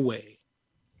meaningful way.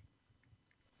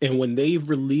 And when they've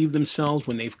relieved themselves,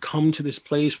 when they've come to this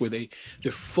place where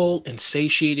they're full and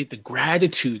satiated, the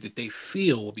gratitude that they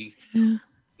feel will be,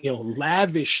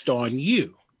 lavished on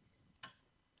you.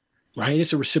 Right?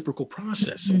 It's a reciprocal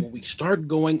process. So when we start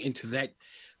going into that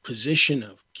position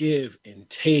of give and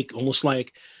take, almost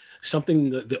like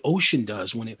something the ocean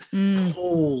does when it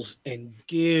pulls and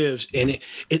gives, and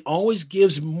it always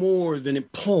gives more than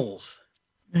it pulls.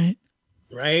 Right?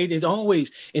 It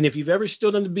always, and if you've ever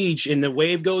stood on the beach and the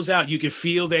wave goes out, you can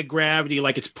feel that gravity,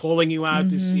 like it's pulling you out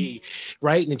to sea,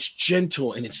 right? And it's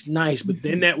gentle and it's nice, but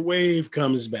then that wave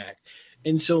comes back.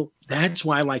 And so that's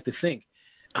why I like to think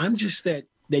I'm just that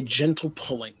gentle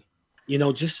pulling,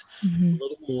 just a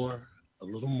little more, a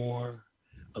little more,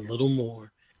 a little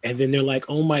more. And then they're like,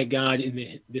 oh my God,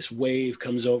 and this wave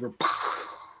comes over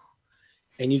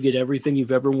and you get everything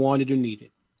you've ever wanted or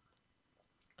needed.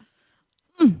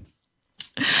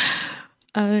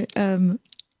 I am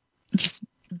just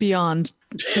beyond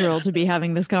thrilled to be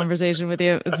having this conversation with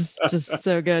you. It's just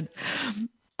so good.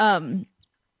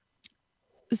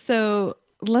 So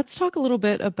let's talk a little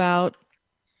bit about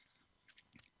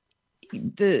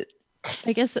the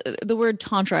word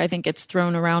tantra. I think it's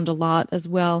thrown around a lot as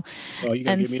well. Oh, you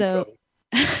gotta give me trouble.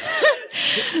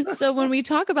 So when we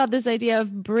talk about this idea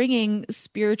of bringing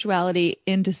spirituality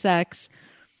into sex,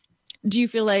 do you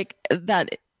feel like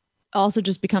that also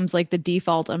just becomes like the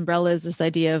default umbrella, is this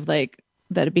idea of like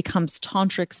that it becomes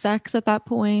tantric sex at that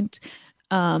point?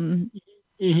 Yeah.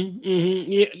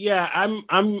 I'm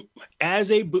going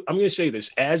to say this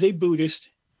as a Buddhist.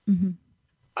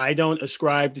 I don't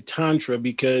ascribe to Tantra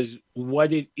because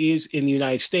what it is in the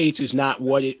United States is not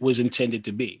what it was intended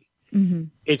to be.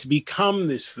 It's become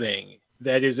this thing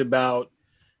that is about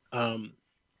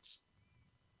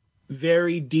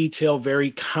very detailed,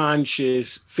 very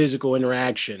conscious physical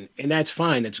interaction. And that's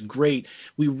fine. That's great.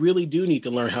 We really do need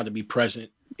to learn how to be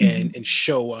present and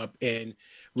show up and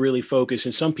really focus.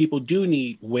 And some people do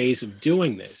need ways of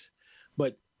doing this.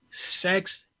 But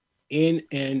sex in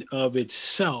and of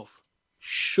itself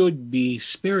should be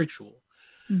spiritual.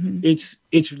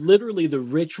 It's literally the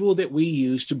ritual that we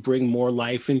use to bring more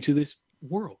life into this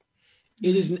world.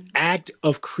 It is an act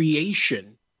of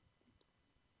creation.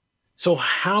 So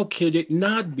how could it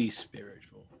not be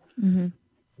spiritual?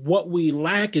 What we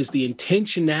lack is the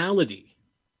intentionality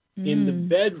in the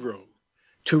bedroom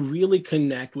to really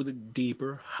connect with a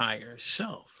deeper, higher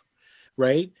self,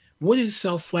 right? What is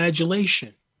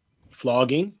self-flagellation?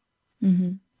 Flogging.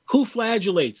 Who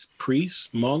flagellates? Priests,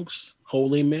 monks,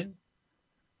 holy men,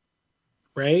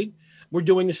 right? We're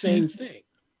doing the same thing.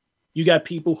 You got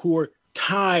people who are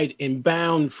tied and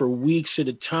bound for weeks at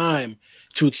a time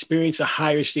to experience a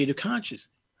higher state of consciousness.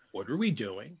 What are we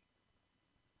doing?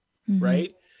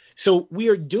 Right? So we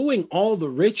are doing all the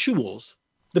rituals,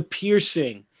 the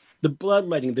piercing, the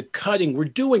bloodletting, the cutting. We're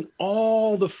doing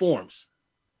all the forms,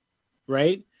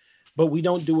 right? But we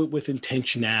don't do it with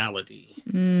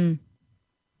intentionality.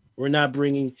 We're not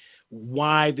bringing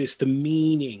the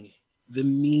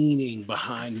meaning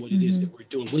behind what it is that we're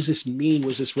doing. What does this mean? What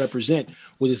does this represent?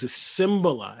 What does this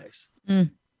symbolize?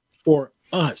 for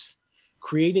us.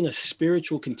 Creating a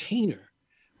spiritual container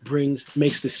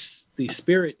makes the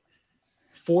spirit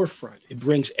forefront. It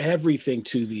brings everything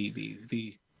to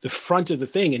the front of the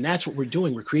thing. And that's what we're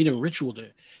doing. We're creating a ritual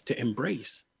to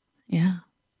embrace. Yeah.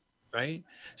 Right.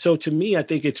 So to me, I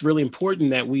think it's really important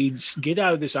that we get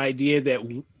out of this idea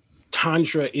that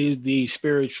Tantra is the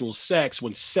spiritual sex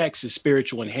when sex is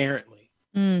spiritual inherently.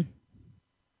 Right.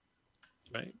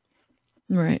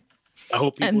 Right. I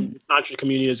hope people in the Tantra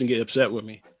community doesn't get upset with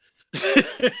me.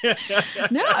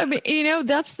 No, I mean,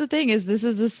 that's the thing is this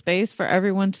is a space for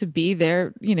everyone to be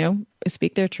there,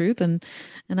 speak their truth. And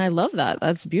I love that.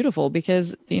 That's beautiful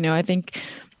because, I think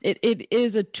it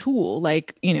is a tool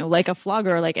like a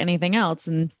flogger or like anything else.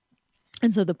 And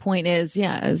so the point is,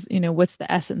 what's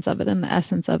the essence of it? And the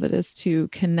essence of it is to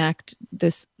connect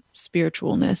this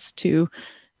spiritualness to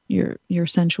your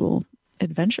sensual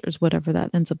adventures, whatever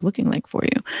that ends up looking like for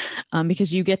you,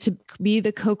 because you get to be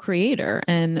the co-creator.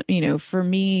 And, for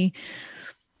me,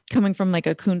 coming from like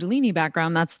a Kundalini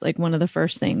background, that's like one of the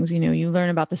first things, you learn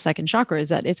about the second chakra is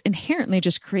that it's inherently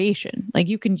just creation. Like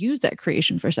you can use that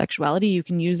creation for sexuality. You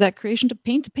can use that creation to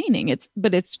paint a painting.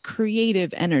 But it's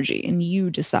creative energy and you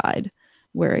decide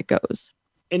where it goes.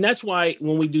 And that's why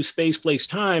when we do space, place,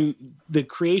 time, the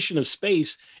creation of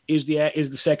space is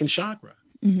the second chakra.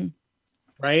 Mm-hmm.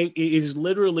 Right? It is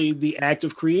literally the act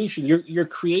of creation. You're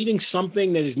creating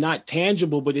something that is not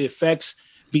tangible, but it affects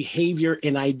behavior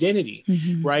and identity.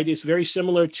 Mm-hmm. Right? It's very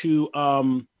similar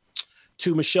to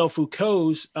Michel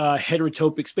Foucault's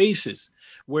heterotopic spaces,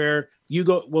 where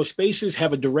spaces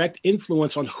have a direct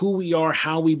influence on who we are,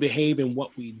 how we behave, and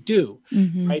what we do.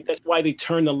 Mm-hmm. Right? That's why they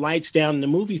turn the lights down in the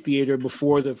movie theater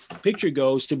before the picture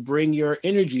goes to bring your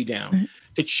energy down, mm-hmm.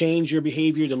 to change your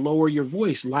behavior, to lower your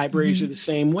voice. Libraries mm-hmm. are the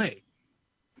same way.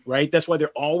 Right. That's why they're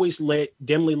always lit,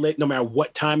 dimly lit, no matter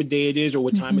what time of day it is or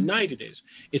what time mm-hmm. of night it is.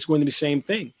 It's going to be the same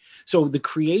thing. So the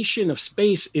creation of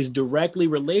space is directly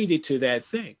related to that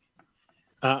thing,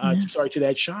 to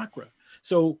that chakra.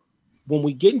 So when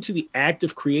we get into the act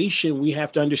of creation, we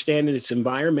have to understand that it's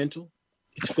environmental,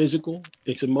 it's physical,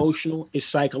 it's emotional, it's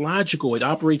psychological. It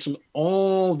operates on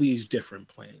all these different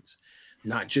planes,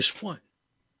 not just one.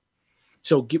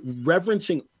 So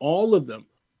reverencing all of them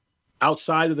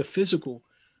outside of the physical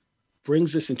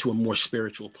brings us into a more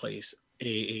spiritual place,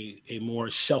 a more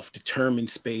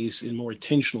self-determined space, a more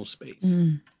intentional space.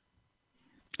 Mm.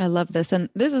 I love this. And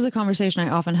this is a conversation I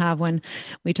often have when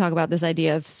we talk about this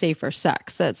idea of safer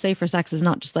sex, that safer sex is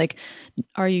not just like,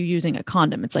 are you using a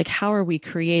condom? It's like, how are we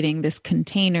creating this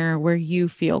container where you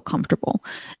feel comfortable?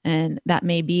 And that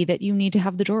may be that you need to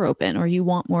have the door open or you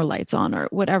want more lights on or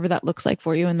whatever that looks like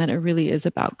for you. And that it really is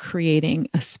about creating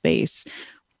a space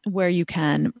where you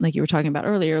can, like you were talking about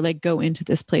earlier, like go into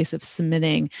this place of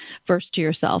submitting first to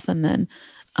yourself and then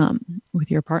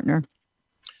with your partner.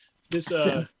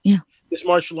 This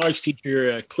martial arts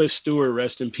teacher, Cliff Stewart,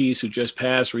 rest in peace, who just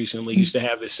passed recently, used to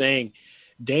have this saying,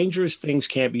 dangerous things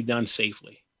can't be done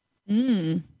safely.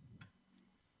 Mm.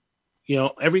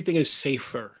 Everything is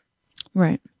safer.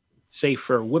 Right.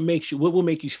 Safer. What will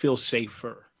make you feel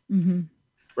safer? Mm-hmm.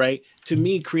 Right. To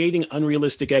me, creating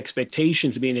unrealistic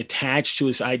expectations, being attached to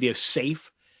this idea of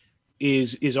safe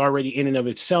is already in and of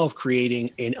itself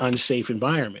creating an unsafe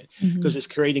environment because it's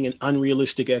creating an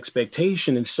unrealistic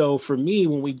expectation. And so for me,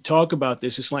 when we talk about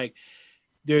this, it's like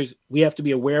we have to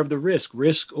be aware of the risk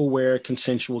aware,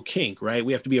 consensual kink, right?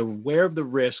 We have to be aware of the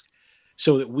risk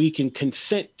so that we can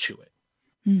consent to it.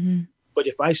 Mm-hmm. But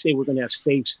if I say we're going to have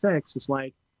safe sex, it's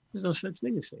like, there's no such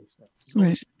thing as safe sex. There's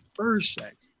only first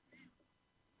sex.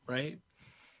 Right.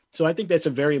 So I think that's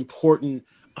a very important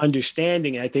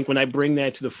understanding. And I think when I bring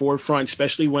that to the forefront,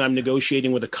 especially when I'm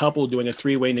negotiating with a couple, doing a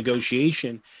 3-way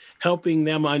negotiation, helping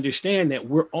them understand that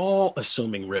we're all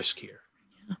assuming risk here.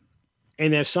 Yeah.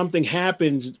 And if something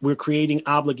happens, we're creating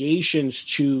obligations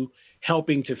to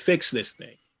helping to fix this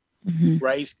thing. Mm-hmm.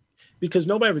 Right. Because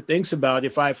nobody ever thinks about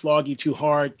if I flog you too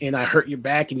hard and I hurt your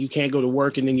back and you can't go to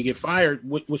work and then you get fired,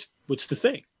 what's the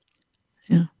thing?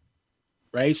 Yeah.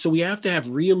 Right. So we have to have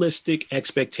realistic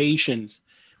expectations.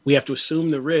 We have to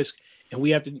assume the risk and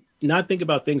we have to not think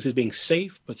about things as being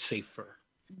safe, but safer.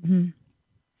 Mm-hmm.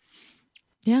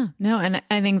 Yeah, no. And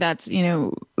I think that's,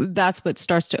 that's what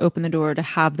starts to open the door to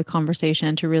have the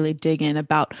conversation, to really dig in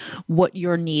about what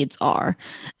your needs are.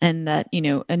 And that,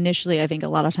 initially, I think a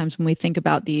lot of times when we think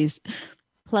about these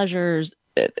pleasures,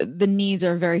 the needs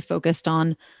are very focused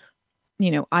on,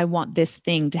 I want this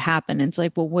thing to happen. And it's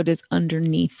like, well, what is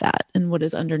underneath that? And what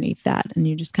is underneath that? And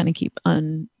you just kind of keep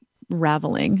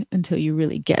unraveling until you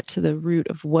really get to the root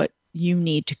of what you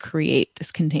need to create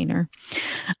this container.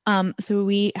 So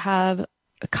we have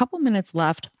a couple minutes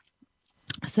left.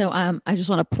 So I just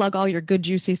want to plug all your good,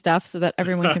 juicy stuff so that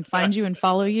everyone can find you and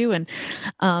follow you and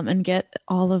get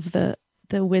all of the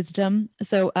wisdom.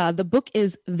 So the book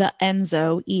is The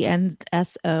Enso,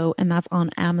 ENSO, and that's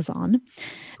on Amazon.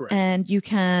 Correct. And you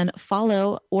can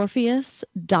follow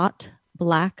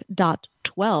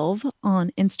Orpheus.black.12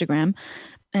 on Instagram.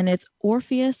 And it's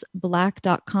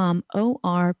orpheusblack.com,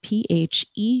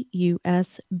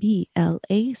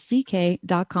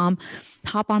 ORPHEUSBLACK.com.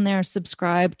 Hop on there,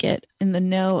 subscribe, get in the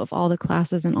know of all the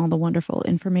classes and all the wonderful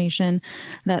information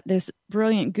that this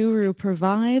brilliant guru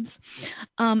provides.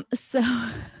 So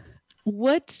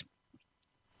what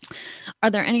are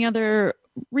there any other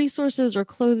resources or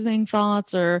closing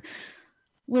thoughts, or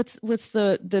what's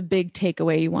the big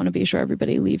takeaway you want to be sure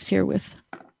everybody leaves here with?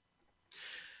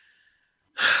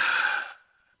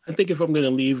 I think if I'm going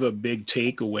to leave a big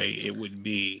takeaway, it would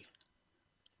be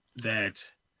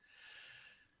that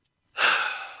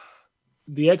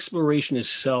the exploration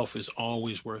itself is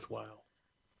always worthwhile.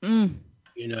 You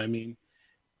know what I mean?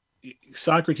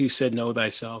 Socrates said, know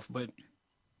thyself. But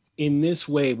in this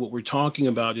way, what we're talking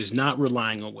about is not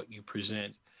relying on what you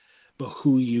present, but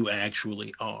who you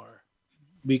actually are.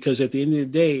 Because at the end of the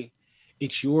day,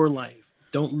 it's your life.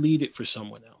 Don't lead it for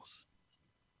someone else.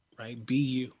 Right? Be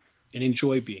you and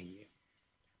enjoy being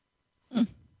you.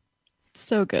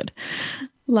 So good.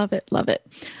 Love it. Love it.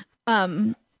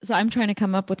 So I'm trying to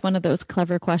come up with one of those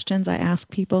clever questions I ask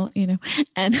people, and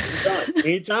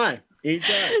anytime.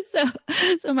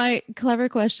 So my clever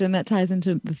question that ties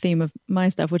into the theme of my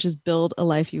stuff, which is build a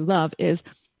life you love, is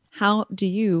how do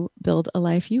you build a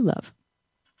life you love?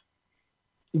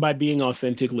 By being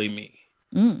authentically me.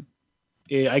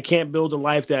 I can't build a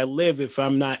life that I live if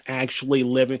I'm not actually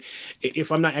living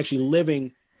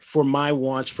for my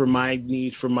wants, for my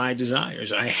needs, for my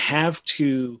desires. I have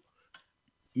to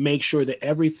make sure that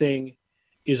everything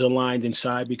is aligned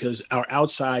inside, because our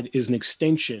outside is an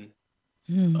extension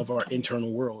of our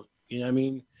internal world. You know what I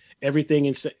mean? Everything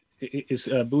is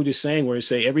Buddhist saying where they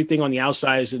say everything on the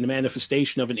outside is the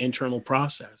manifestation of an internal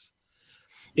process.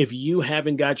 If you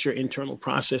haven't got your internal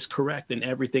process correct, then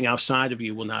everything outside of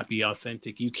you will not be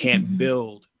authentic. You can't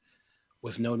build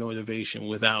with no motivation,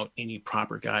 without any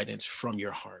proper guidance from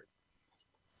your heart.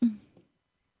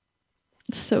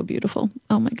 So beautiful.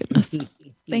 Oh my goodness.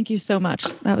 Thank you so much.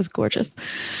 That was gorgeous.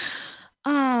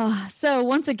 So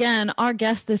once again, our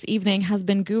guest this evening has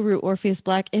been Guru Orpheus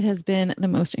Black. It has been the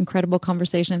most incredible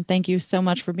conversation. Thank you so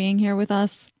much for being here with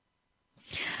us.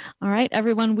 All right,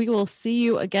 everyone, we will see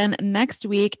you again next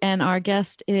week. And our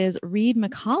guest is Reed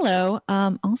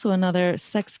McCullough, also another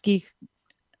sex geek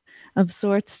of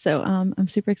sorts. So I'm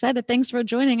super excited. Thanks for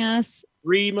joining us.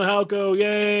 Reed Mahalco,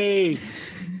 yay!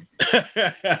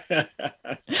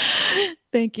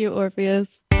 Thank you,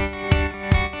 Orpheus.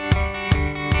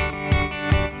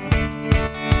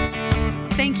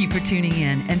 Thank you for tuning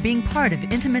in and being part of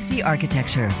Intimacy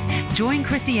Architecture. Join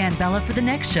Christiane Bella for the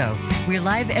next show. We're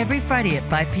live every Friday at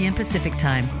 5 p.m. Pacific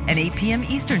Time and 8 p.m.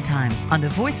 Eastern Time on the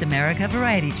Voice America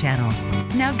Variety Channel.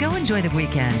 Now go enjoy the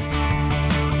weekend.